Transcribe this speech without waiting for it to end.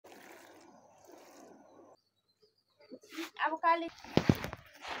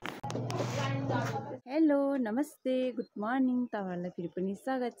Hello नमस्ते good morning तपाईहरुलाई फेरि पनि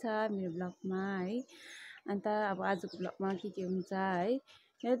स्वागत छ मेरो ब्लगमा है। अन्त अब आजको ब्लगमा के हुन्छ है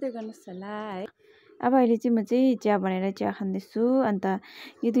हेर्दै गर्नुस् होला है। अब अहिले चाहिँ म चाहिँ चिया बनाएर चिया खाँदैछु। अन्त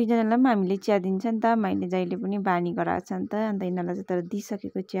यो दुईजनालाई पनि हामीले चिया दिन्छ नि त, मैले जहिले पनि बानी गराएको छ नि त। अन्त यिनीहरूलाई चाहिँ तर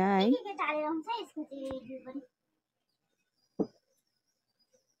दिइसकेको चिया है।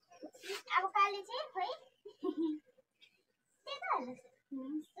 अब काले चाहिँ खोइ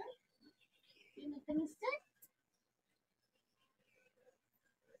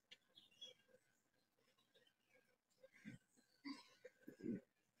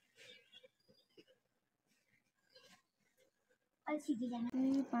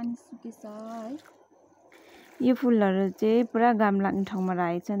पानी सुकेछ है। यो फुलहरु चाहिँ पुरा घाम लाग्ने ठाउँमा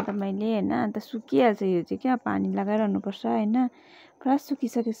राखेको छ नि त मैले हैन। अन्त सुकिहाल्छ यो चाहिँ क्या, पानी लगाइरहनु पर्छ हैन। पुरा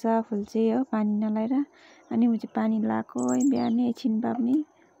सुकिसकेको छ फुल चाहिँ हो, पानी नलाएर। अनि म चाहिँ पानी लगाएको है बिहानै एकछिन भए पनि।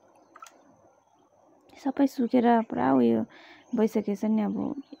 सबै सुकेर पुरा उयो भइसकेको छ नि अब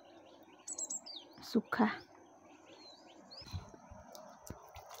सुक्खा।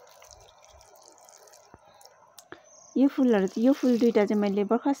 यो फुल दुईटा चाहिँ मैले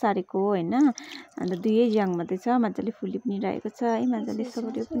भर्खर सारेको हो हैन। अन्त दुवै ज्याङ मात्रै छ, मजाले फुली पनि रहेको छ है, मजाले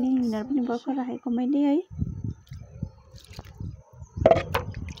सब्यो पनि। यिनीहरु पनि भर्खर राखेको मैले है।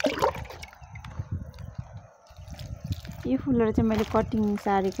 यो फुलहरु चाहिँ मैले कटिङ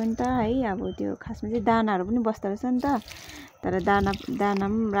सारेको नि त है। अब त्यो खासमा चाहिँ दानाहरु पनि बस्दो रहेछ नि त, तर दाना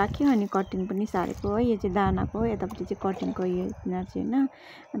पनि राख्यो अनि कटिङ पनि सारेको है। यो चाहिँ दानाको हो, यतापट्टि चाहिँ कटिङको यो यिनीहरु चाहिँ हैन।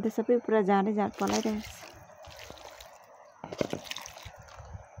 अन्त सबै पुरा जाँडै जाँड पलाइरहेको छ।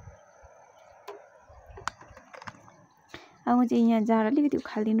 अब चाहिँ यहाँ जाँड अलिकति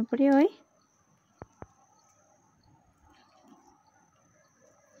उखालिदिनु पर्यो है।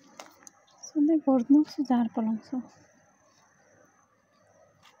 सधैँ गर्नुहोस् जाँड पलाउँछ।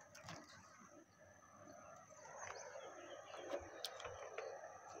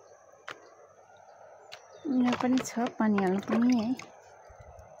 यहाँ पनि छ पानी हाल्नु पनि है।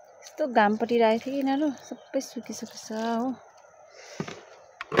 यस्तो घामपट्टि राखेको थियो कि यिनीहरु सबै सुकिसकेको छ हो।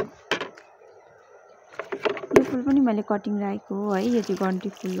 यो फुल पनि मैले कटिङ राखेको हो है। यो चाहिँ घन्टी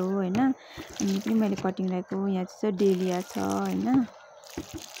फुल हो हैन। अनि पनि मैले कटिङ राखेको हो। यहाँ चाहिँ डेलिया छ हैन।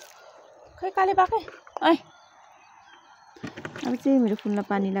 खै काले पाके ओइ। अब चाहिँ मेरो फुलमा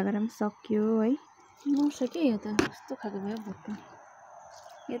पानी लगाएर पनि सक्यो है। मर्छ के यो त, कस्तो खाले भयो भोट।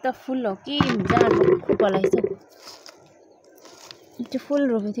 यो त फुल हो कि जाँडको पलाइछ। त्यो फुल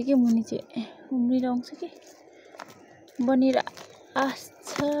रोपेको थियो कि मुनि चाहिँ उम्रिरहन्छ कि बनेर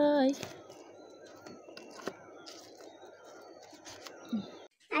आछ है।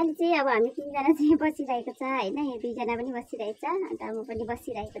 अहिले चाहिँ अब हामी तीनजना चाहिँ बसिरहेको छ हैन। यो दुईजना पनि बसिरहेछ, अन्त म पनि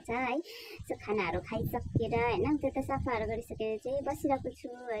बसिरहेको छ है। सो खानाहरू खाइसकेर हैन, त्यो त सफाहरू गरिसकेर चाहिँ बसिरहेको छु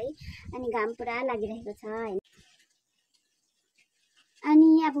है। अनि घाम पुरा लागिरहेको छ हैन। अनि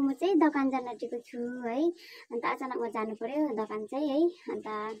अब म चाहिँ दोकान जान आँटेको छु है। अन्त अचानकमा जानु पर्यो दोकान चाहिँ है। अन्त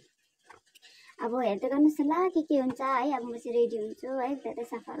अब हेर्दै गर्नुहोस् ल के हुन्छ है। अब म चाहिँ रेडी हुन्छु है, त्यो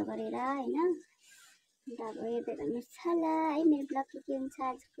सफाहरू गरेर हैन। अन्त अब हेर्दै गर्नुहोस् ल है मेरो ब्लग के हुन्छ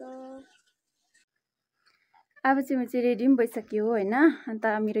आजको। अब चाहिँ म चाहिँ रेडी पनि भइसक्यो हैन। अन्त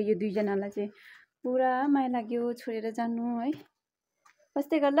मेरो यो दुईजनालाई चाहिँ पुरा माया लाग्यो छोडेर जानु है।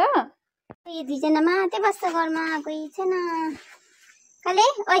 बस्दै गर ल। यो दुईजना मात्रै बस्छ घरमा, कोही छैन। काले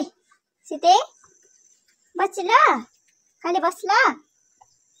ओइ सिते बस्छ ल, काले बस ल।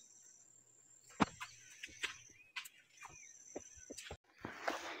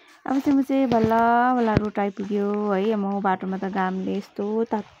 अब चाहिँ म चाहिँ बल्ल रोड आइपुग्यो है। म बाटोमा त घामले यस्तो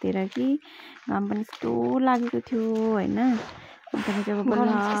तातेर कि घाम पनि यस्तो लागेको थियो हैन। अन्त म चाहिँ अब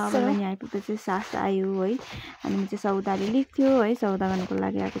बल्ल यहाँ आइपुग्दा चाहिँ सास आयो है। अनि म चाहिँ सौदा लिएको थियो है, सौदा गर्नुको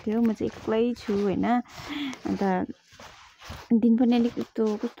लागि आएको थियो। म चाहिँ एक्लै छु हैन। अन्त दिन पनि अलिक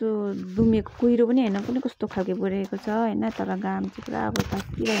कस्तो दुमेको कुहिरो पनि हैन, कुनै कस्तो खालको भइरहेको छ हैन। तर घाम चाहिँ पुरा अब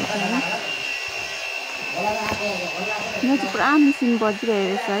तातिरहेको छ हैन। यहाँ चाहिँ पुरा मिसिन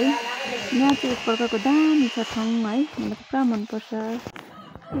बजिरहेको छ है। यहाँ चाहिँ एक प्रकारको दामी छ ठाउँ है, मलाई पुरा मनपर्छ।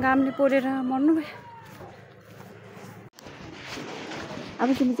 घामले पोलेर मर्नु भयो। अब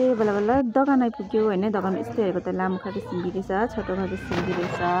चाहिँ बल्ल दोकान आइपुग्यो हैन। दोकानमा यस्तो हेरेको त लामो खालको सिमी रहेछ, छोटो खालको सिमी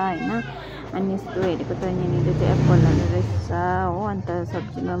रहेछ हैन। अनि यस्तो हेरेको त यहाँनिर चाहिँ एप्पलहरू रहेछ हो। अन्त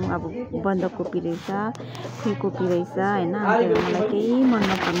सब्जीमा पनि अब बन्दाकोपी रहेछ, फुलकोपी रहेछ हैन। अन्त मलाई केही मन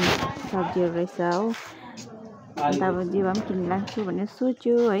नपर्ने सब्जीहरू रहेछ हो। अन्त अब जे भए पनि किन्न लाग्छु भनेर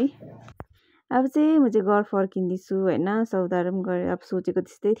सोच्यो है। अब चाहिँ म चाहिँ घर फर्किँदैछु हैन। सौदाहरू पनि गरेर अब सोचेको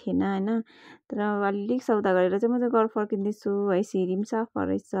त्यस्तै थिएन हैन। तर अलिक सौदा गरेर चाहिँ म चाहिँ घर फर्किँदैछु है। सिरी पनि सफा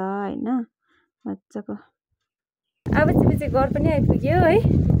रहेछ हैन मजाको। अब चाहिँ घर पनि आइपुग्यो है।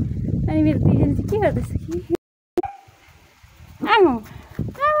 अनि मेरो दुईजना चाहिँ के गर्दैछ कि आऊ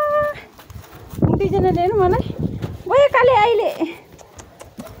दुईजनाले हेर्नु मलाई गयो काले अहिले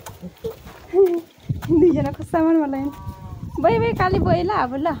दुईजना खुसामान मलाई भयो काले भयो ल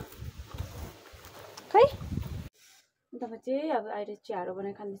अब ल खै। तब चाहिँ अब अहिले चियाहरू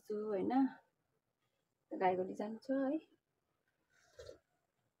बनाइ खाँदैछु होइन। गाई गोली जान्छ है।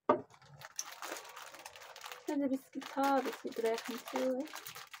 बिस्किट छ बिस्किट पुरा खान्छु है।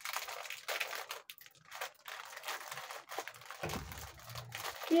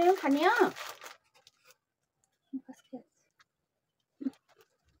 तेरो खाने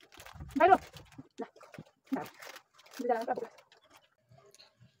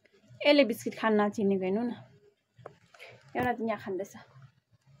यसले बिस्किट खान नचिनेको हेर्नु न। एउटा त यहाँ खाँदैछ।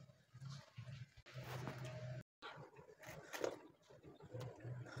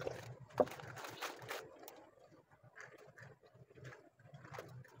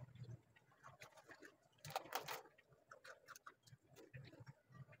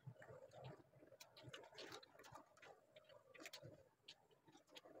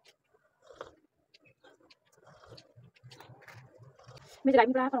 मेरो गाई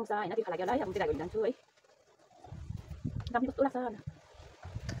पनि पुरा कराउँछ होइन। त्यो लाग्यो होला है। अब चाहिँ गाई जान्छु है। दामी कस्तो लाग्छ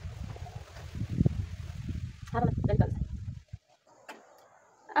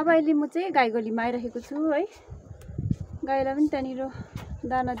अब अहिले म चाहिँ गाई गोलीमा आइरहेको छु है। गाईलाई पनि त्यहाँनिर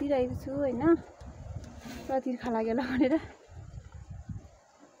दाना दिइरहेको छु होइन। तिर्खा लाग्यो होला भनेर।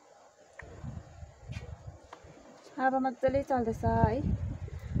 हावा मजाले चल्दैछ है।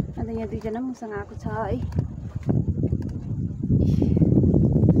 अन्त यहाँ दुईजना पनि मसँग आएको छ है।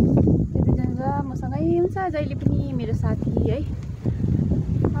 मसँगै हुन्छ जहिले पनि मेरो साथी है।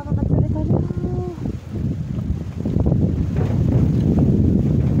 अब मजाले चल्यो।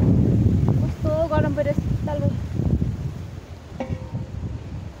 कस्तो गरम पऱ्यो शीतल भयो।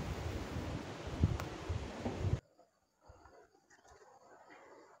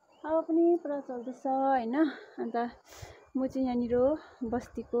 हावा पनि पुरा चल्दैछ होइन। अन्त म चाहिँ यहाँनिर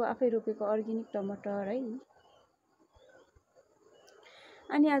बस्तीको आफै रोपेको अर्ग्यानिक टमाटर है।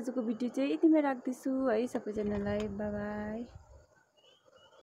 अनि आजको भिडियो चाहिँ यतिमै राख्दैछु है। सबैजनालाई बाई बाई।